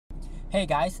Hey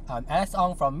guys, I'm Alex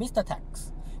Ong from Mr.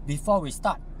 Tax. Before we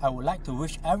start, I would like to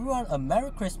wish everyone a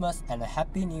Merry Christmas and a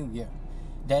Happy New Year.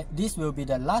 This will be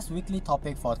the last weekly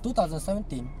topic for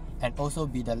 2017 and also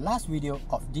be the last video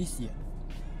of this year.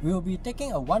 We will be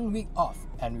taking a 1 week off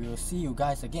and we will see you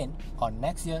guys again on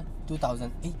next year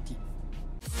 2018.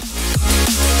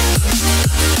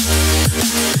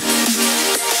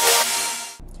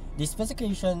 The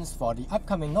specifications for the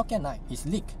upcoming Nokia 9 is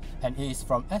leaked and it is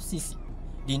from FCC.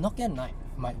 The Nokia 9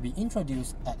 might be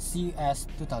introduced at CES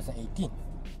 2018.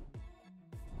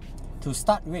 To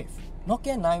start with,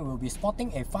 Nokia 9 will be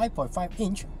sporting a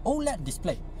 5.5-inch OLED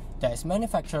display that is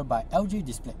manufactured by LG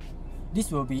Display. This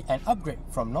will be an upgrade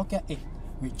from Nokia 8,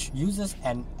 which uses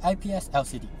an IPS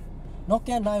LCD.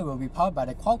 Nokia 9 will be powered by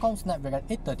the Qualcomm Snapdragon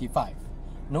 835,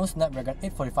 no Snapdragon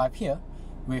 845 here,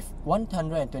 with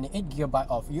 128GB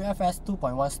of UFS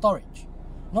 2.1 storage.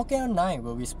 Nokia 9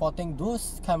 will be sporting dual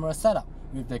camera setup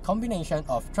with the combination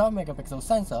of 12MP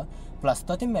sensor plus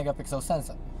 13MP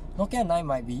sensor. Nokia 9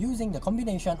 might be using the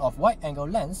combination of wide-angle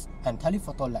lens and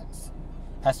telephoto lens.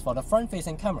 As for the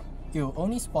front-facing camera, it will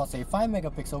only sport a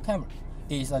 5MP camera.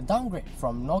 It is a downgrade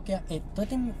from Nokia 8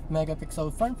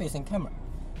 13MP front-facing camera.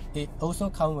 It also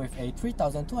comes with a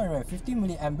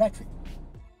 3250mAh battery.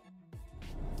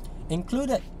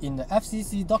 Included in the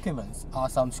FCC documents are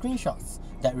some screenshots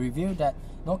that reveal that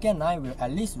Nokia 9 will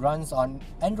at least run on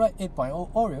Android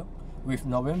 8.0 Oreo with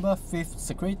November 5th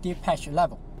security patch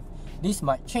level. This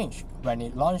might change when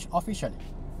it launched officially.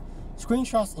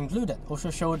 Screenshots included also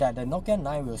show that the Nokia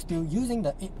 9 will still using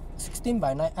the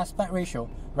 16:9 aspect ratio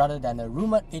rather than the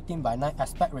rumored 18:9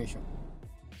 aspect ratio.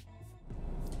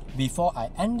 Before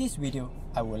I end this video,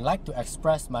 I would like to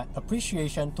express my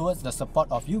appreciation towards the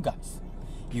support of you guys.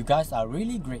 You guys are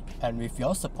really great, and with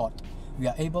your support, we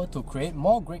are able to create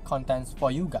more great contents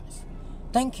for you guys.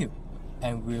 Thank you,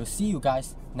 and we'll see you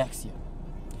guys next year.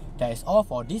 That is all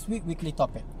for this weekly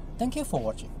topic. Thank you for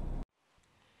watching.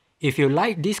 If you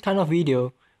like this kind of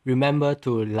video, remember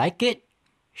to like it,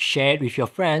 share it with your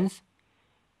friends,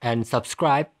 and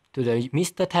subscribe to the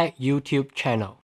Mr. Tech YouTube channel.